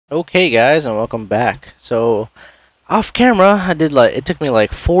Okay, guys, and welcome back. So, off camera, it took me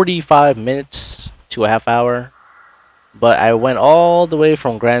like 45 minutes to a half hour, but I went all the way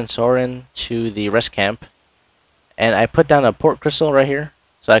from Grand Soren to the rest camp, and I put down a port crystal right here,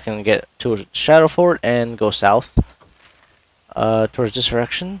 so I can get to Shadow Fort and go south, towards this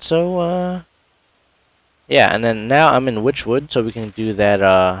direction. So, yeah, and then now I'm in Witchwood, so we can do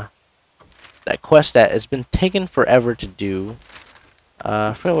that quest that has been taking forever to do.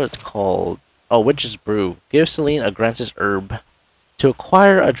 I forget what it's called. Oh, Witch's Brew. Give Celine a Grancis herb to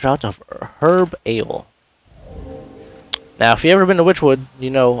acquire a draught of herb ale. Now, if you ever been to Witchwood,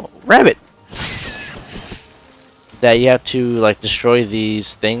 you know rabbit. That you have to like destroy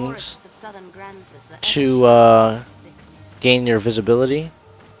these things to gain your visibility.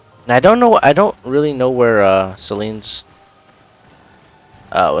 And I don't really know where Celine's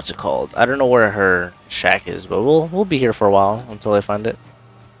what's it called? I don't know where her shack is, but we'll be here for a while until I find it.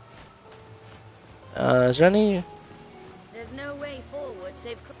 Is there any? There's no way forward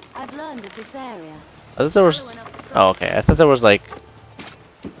save. I've learned of this area. I thought there was. Oh, okay. I thought there was like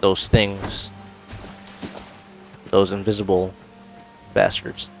those things, those invisible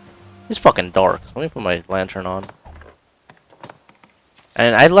bastards. It's fucking dark. Let me put my lantern on.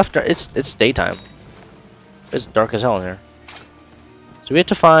 And I left. It's daytime. It's dark as hell in here. So we have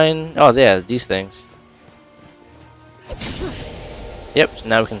to find. Oh yeah, these things. Yep. So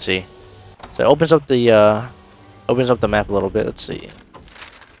now we can see. So it opens up the map a little bit. Let's see.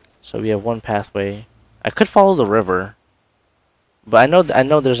 So we have one pathway. I could follow the river, but I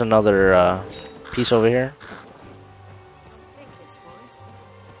know there's another piece over here.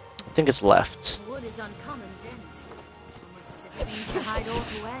 I think it's left. Wood is uncommon dense, almost as if it means to hide all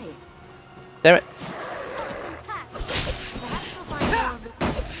the way. Damn it!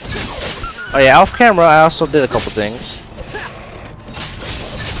 Oh yeah, off camera I also did a couple things.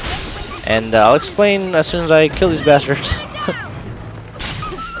 And I'll explain as soon as I kill these bastards.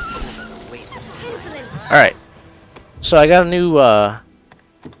 Alright. So I got a new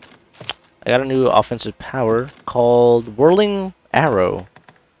offensive power called Whirling Arrow.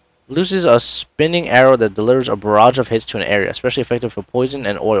 Loses a spinning arrow that delivers a barrage of hits to an area, especially effective for poison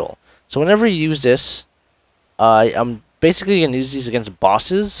and oil. So whenever you use this, I'm basically gonna use these against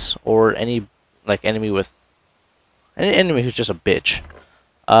bosses or any enemy who's just a bitch.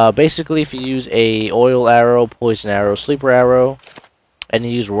 Basically, if you use a oil arrow, poison arrow, sleeper arrow, and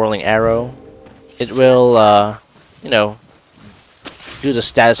you use whirling arrow, it will, you know, do the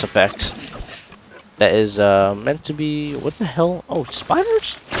status effect that is meant to be. What the hell? Oh,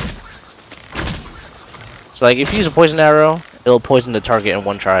 spiders! So, like, if you use a poison arrow, it'll poison the target in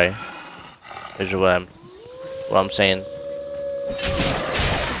one try. Is what I'm saying.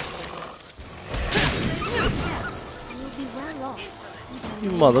 You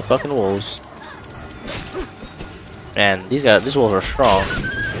motherfucking wolves. Man, these wolves are strong.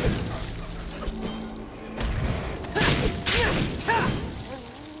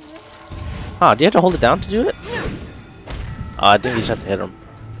 Huh, do you have to hold it down to do it? Oh, I think you just have to hit them.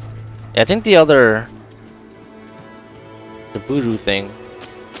 Yeah, I think the voodoo thing.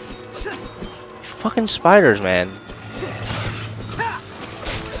 Fucking spiders, man.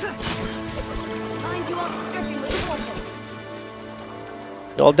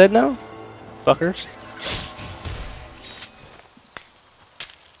 You all dead now? Fuckers.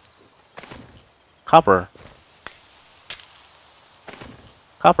 Copper.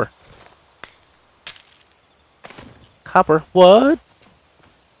 Copper. Copper. What?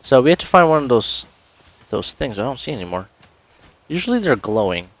 So we have to find one of those things I don't see anymore. Usually they're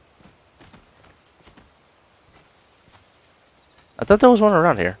glowing. I thought there was one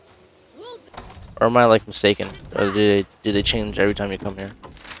around here. Or am I like mistaken? Or did they change every time you come here?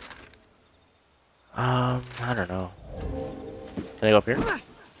 I don't know. Can I go up here?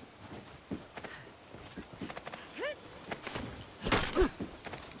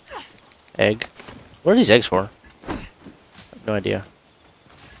 Egg. What are these eggs for? I have no idea.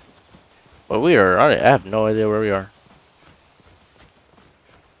 Well, I have no idea where we are.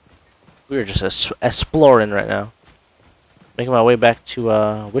 We are just exploring right now. Making my way back to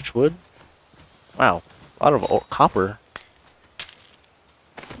Witchwood. Wow, a lot of copper.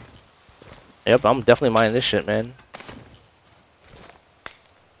 Yep, I'm definitely mining this shit, man.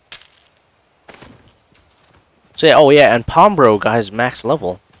 So yeah, oh yeah, and Pombro got his max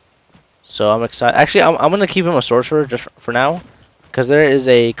level. So I'm excited. Actually, I'm gonna keep him a sorcerer just for now, because there is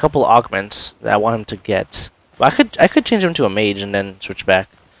a couple augments that I want him to get. Well, I could change him to a mage and then switch back.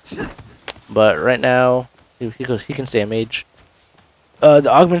 But right now, he can stay a mage.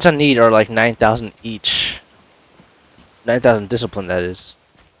 The augments I need are like 9,000 each. 9,000 discipline, that is.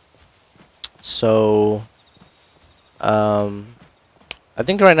 So, I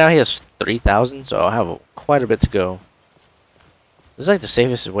think right now he has 3,000, so I have quite a bit to go. This is like the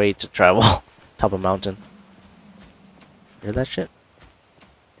safest way to travel. Top of a mountain. Hear that shit?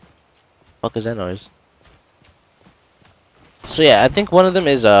 Fuck is that noise? So yeah, I think one of them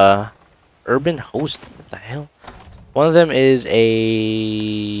is urban host. What the hell? One of them is a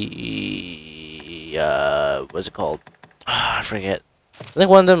what's it called? Ah, I forget. I think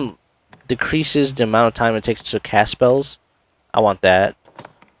one of them decreases the amount of time it takes to cast spells. I want that.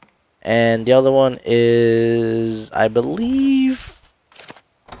 And the other one is, I believe.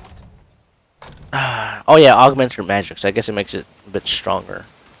 Oh yeah, augment your magic. So I guess it makes it a bit stronger.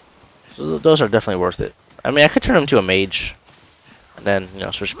 So those are definitely worth it. I mean, I could turn him to a mage, and then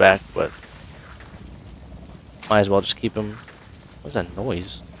switch back, but might as well just keep him. What's that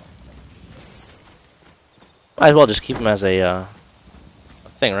noise? Might as well just keep him as a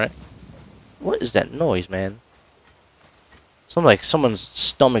thing, right? What is that noise, man? Something like someone's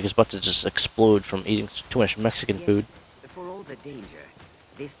stomach is about to just explode from eating too much Mexican food. For all the danger,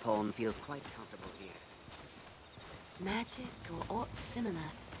 this pawn feels quite comfortable here. Magic or aught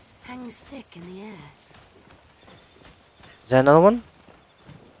similar hangs thick in the air. Is that another one?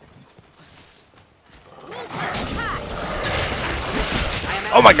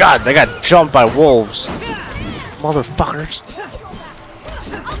 Oh my god, they got jumped by wolves. Motherfuckers.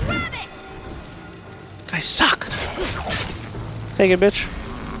 Guys suck. Take it, bitch.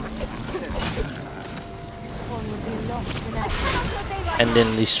 And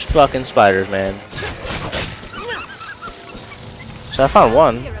then these fucking spiders, man. So I found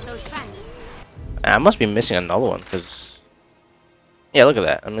one. I must be missing another one, because yeah, look at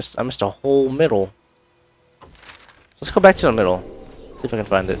that. I missed a whole middle. Let's go back to the middle. See if I can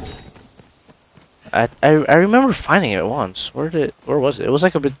find it. I remember finding it once. Where was it? It was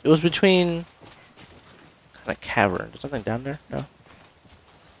like it was between kind of cavern. There's something down there? No.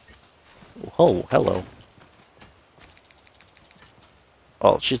 Oh, hello.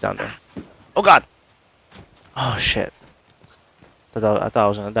 Oh, she's down there. Oh god. Oh shit. I thought I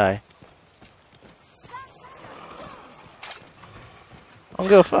was gonna die. I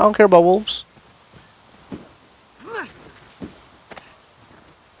don't care about wolves.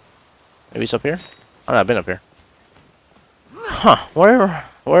 Maybe it's up here? Oh no, I've been up here. Huh,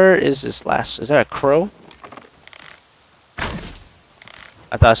 where is this last? Is that a crow?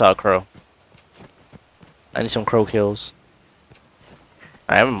 I thought I saw a crow. I need some crow kills.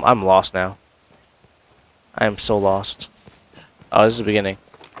 I'm lost now. I am so lost. Oh, this is the beginning.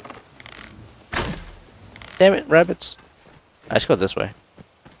 Damn it, rabbits. Let's go this way.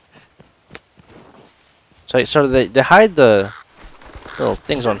 So they hide the little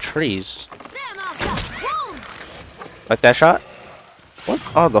things on trees. Like that shot? What?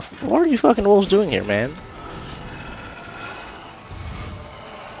 Oh, what are you fucking wolves doing here, man?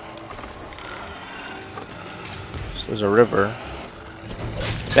 So there's a river.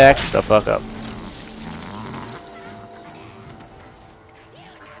 Back the fuck up.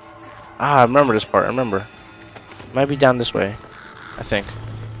 Ah, I remember this part. I remember. Might be down this way. I think.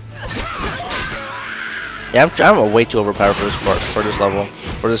 Yeah, I'm way too overpowered for this part, for this level,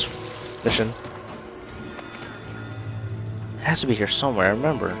 for this mission. It has to be here somewhere. I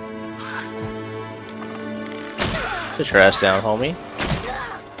remember. Sit your ass down, homie.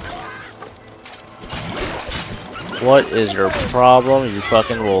 What is your problem, you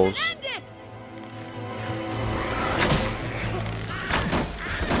fucking wolves?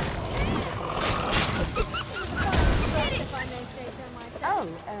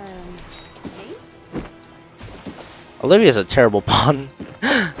 Olivia's a terrible pawn.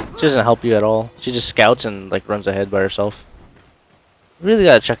 She doesn't help you at all. She just scouts and like runs ahead by herself. Really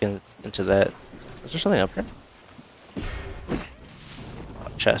gotta check into that. Is there something up here? Oh,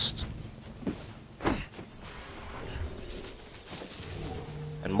 chest.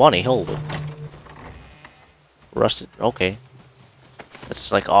 And money, hold it. Rusted, okay.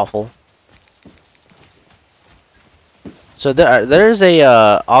 That's like awful. So there's a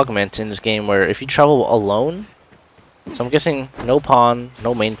augment in this game where if you travel alone, so I'm guessing no pawn,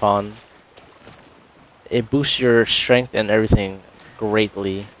 no main pawn, it boosts your strength and everything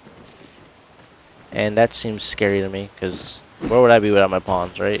greatly. And that seems scary to me, because where would I be without my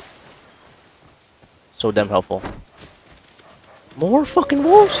pawns, right? So damn helpful. More fucking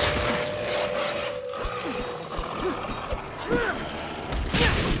wolves?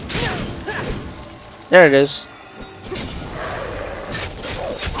 There it is.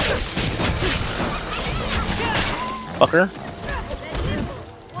 Fucker.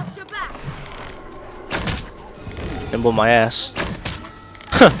 Nimble my ass.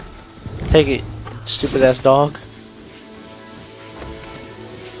 Take it, stupid ass dog.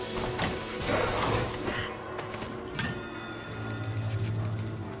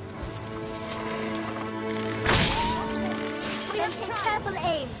 Careful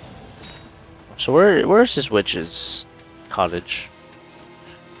aim. So where's this witch's cottage?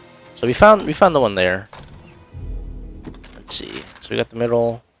 So we found the one there. Let's see. So we got the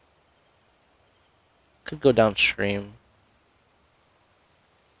middle. Could go downstream.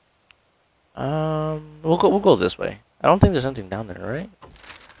 We'll go this way. I don't think there's anything down there, right?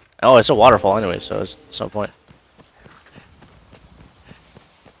 Oh, it's a waterfall anyway, so it's no point.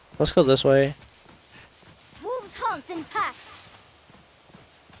 Let's go this way. Wolves hunt in packs.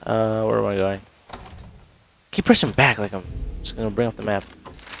 Where am I going? Keep pressing back like I'm just gonna bring up the map.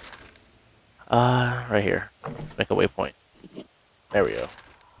 Right here. Make a waypoint. There we go.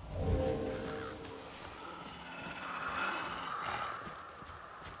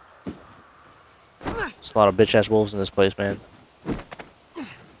 There's a lot of bitch ass wolves in this place, man.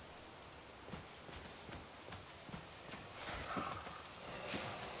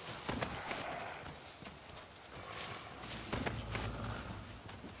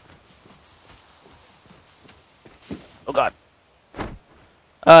 Oh god.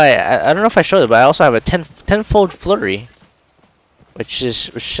 Oh yeah, I don't know if I showed it, but I also have a tenfold flurry, which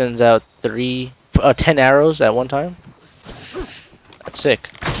sends out 10 arrows at one time. That's sick.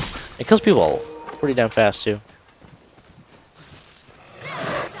 It kills people pretty damn fast too.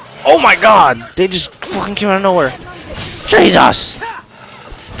 Oh my god! They just fucking came out of nowhere. Jesus!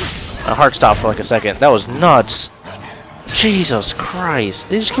 My heart stopped for like a second. That was nuts. Jesus Christ!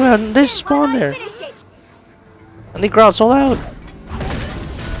 They just came out and they just spawned there. And they growled so loud.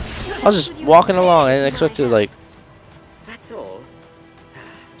 I was just walking along. I didn't expect to like That's all.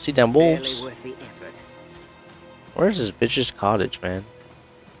 see them wolves. Barely worth the effort. Where's this bitch's cottage, man?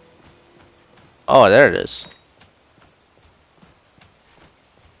 Oh, there it is.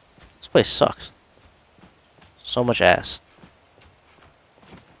 This place sucks. So much ass.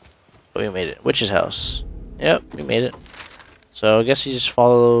 But we made it. Witch's house. Yep, we made it. So I guess you just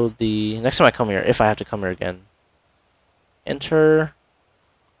follow the... Next time I come here, if I have to come here again. Enter,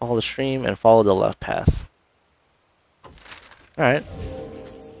 follow the stream, and follow the left path. Alright.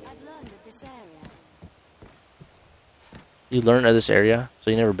 I've learned of this area. You learned of this area,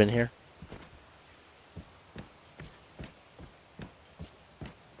 so you never been here?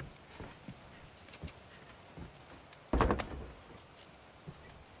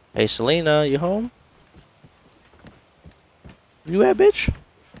 Hey Selena, you home? You at, bitch?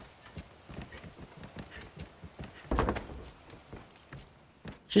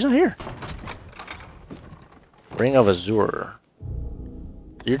 She's not here. Ring of Azure.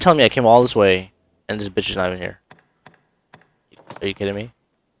 You're telling me I came all this way and this bitch is not even here? Are you kidding me?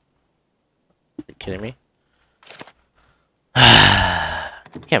 Are you kidding me?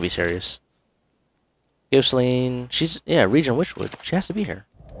 You can't be serious. Give Celine. She's, yeah, Region Witchwood. She has to be here.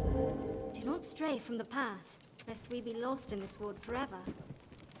 Do not stray from the path, lest we be lost in this wood forever.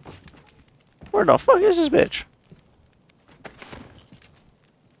 Where the fuck is this bitch?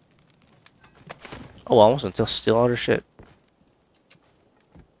 Oh, I almost until steal all her shit.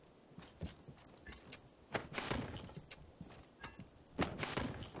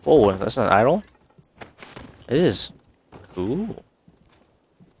 Whoa, that's not an idol? It is. Cool.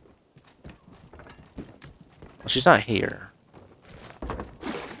 Well, she's not here. I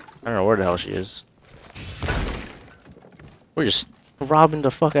don't know where the hell she is. We're just robbing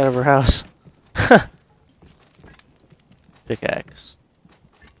the fuck out of her house. Pickaxe.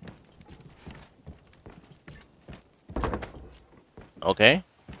 Okay.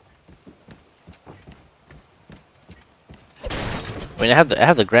 I mean, I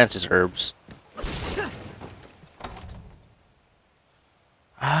have the Grant's herbs.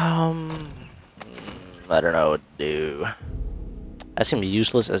 I don't know what to do. That seems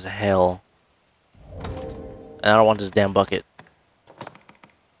useless as hell. And I don't want this damn bucket.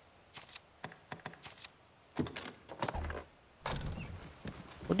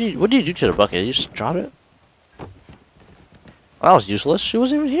 What do you do to the bucket? You just drop it? Well, that was useless. She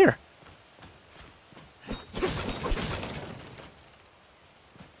wasn't even here.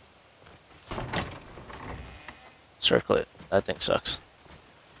 Circle it. That thing sucks.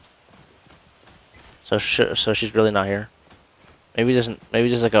 So she's really not here. Maybe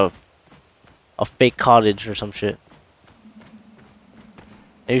there's like a fake cottage or some shit.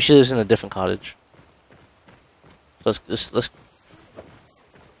 Maybe she lives in a different cottage. Let's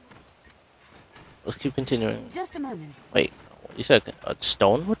keep continuing. Just a moment. Wait, you said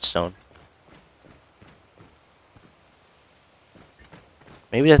stone? What stone?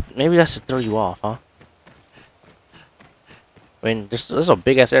 Maybe that's to throw you off, huh? I mean, there's a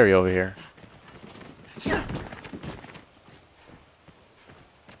big ass area over here.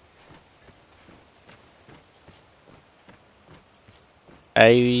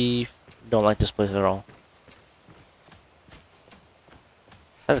 I don't like this place at all.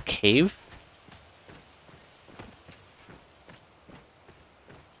 Is that a cave?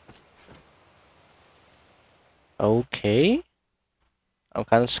 Okay. I'm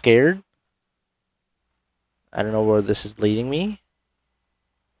kind of scared. I don't know where this is leading me.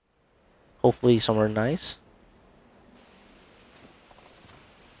 Hopefully somewhere nice.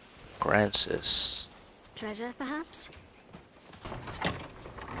 Francis. Treasure, perhaps?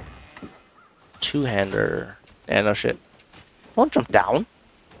 Two-hander. Yeah, no shit. Don't jump down.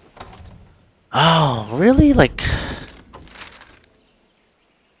 Oh, really? Like...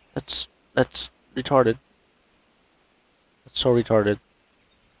 That's retarded. That's so retarded.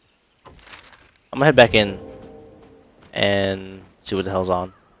 I'm gonna head back in and see what the hell's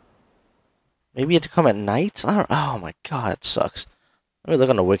on. Maybe you have to come at night? I don't, oh my god, it sucks. Let me look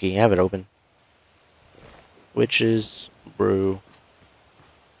on the wiki. Have it open. Witches brew.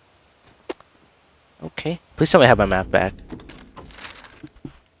 Okay. Please tell me I have my map back.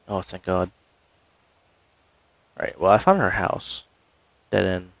 Oh, thank god. Alright, well, I found her house. Dead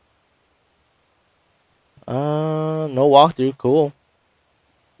end. No walkthrough. Cool.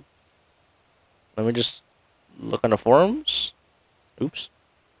 Let me just look on the forums. Oops.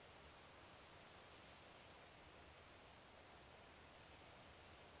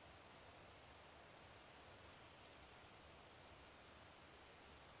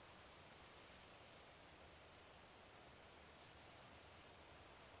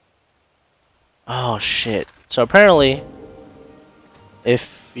 Oh shit. So apparently,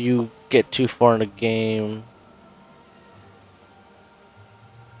 if you get too far in the game...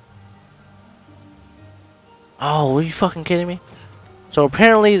 Oh, are you fucking kidding me? So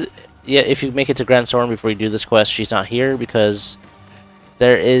apparently, yeah, if you make it to Grand Soren before you do this quest, she's not here because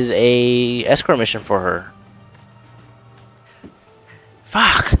there is a escort mission for her.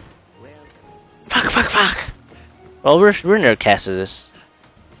 Fuck! Fuck! Well, we're near Cassidus.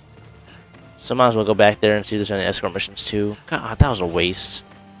 So might as well go back there and see if there's any escort missions too. God, that was a waste.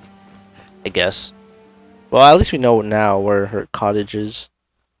 I guess. Well, at least we know now where her cottage is.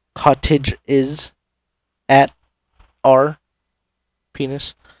 Cottage is at our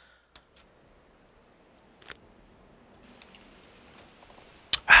penis.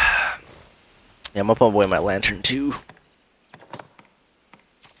 Yeah, I'm gonna put away my lantern too.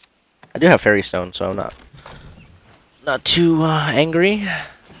 I do have fairy stone, so I'm not too angry.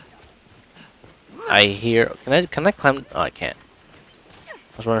 I hear. Can I climb? Oh, I can't.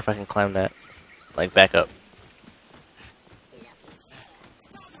 I was wondering if I can climb that, like back up.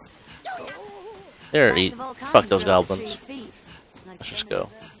 There, eat. Fuck those goblins. Let's just go.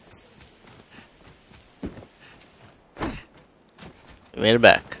 We made it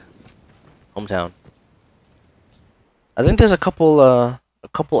back. Hometown. I think there's a couple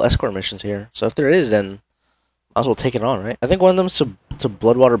escort missions here. So if there is, then might as well take it on, right? I think one of them's to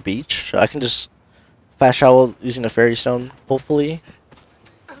Bloodwater Beach. So I can just fast travel using the fairy stone, hopefully.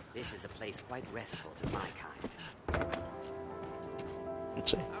 This is a place quite restful to my kind.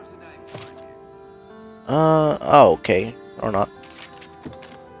 Let's see. Oh, okay. Or not.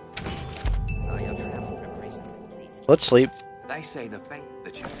 Are your travel preparations complete? Let's sleep. They say the faint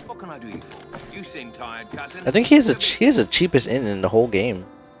that you. What can I do you for? You seem tired, cousin. I think he has the cheapest inn in the whole game.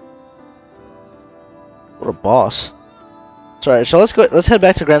 What a boss. Sorry, so let's head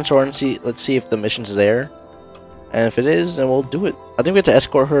back to Grand Soren and let's see if the mission's there. And if it is, then we'll do it. I think we have to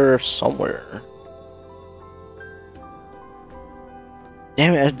escort her somewhere.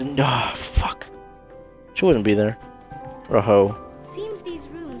 Damn it, I didn't, oh, fuck. She wouldn't be there. What a hoe. Seems these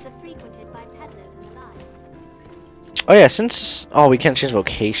rooms are frequented by peddlers and the like. Oh yeah, oh, we can't change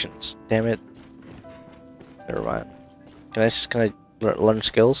locations. Damn it. Never mind. Can I learn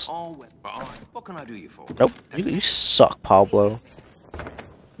skills? Oh, well, what can I do you for? Nope. You suck, Pablo.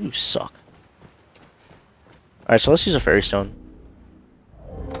 You suck. Alright, so let's use a fairy stone.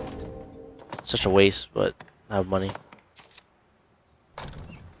 Such a waste, but I have money.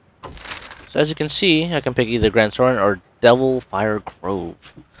 So as you can see, I can pick either Grand Soren or Devil Fire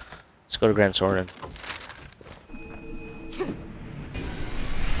Grove. Let's go to Grand Soren.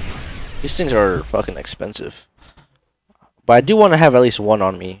 These things are fucking expensive. But I do want to have at least one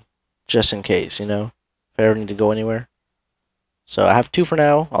on me. Just in case, you know? If I ever need to go anywhere. So I have two for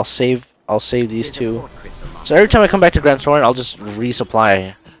now. I'll save these two. So every time I come back to Grand Soren, I'll just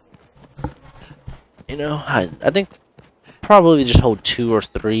resupply. You know, I think probably just hold 2 or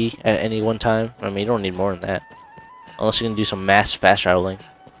 3 at any one time. I mean, you don't need more than that. Unless you can do some mass fast traveling.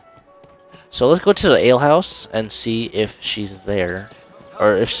 So let's go to the ale house and see if she's there.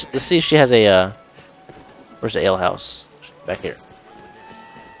 Or if let's see if she has a where's the ale house? Back here.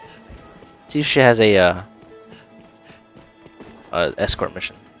 See if she has a escort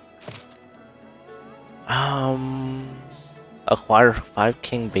mission. Acquire 5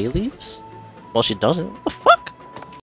 king bay leaves? Well, she doesn't. What the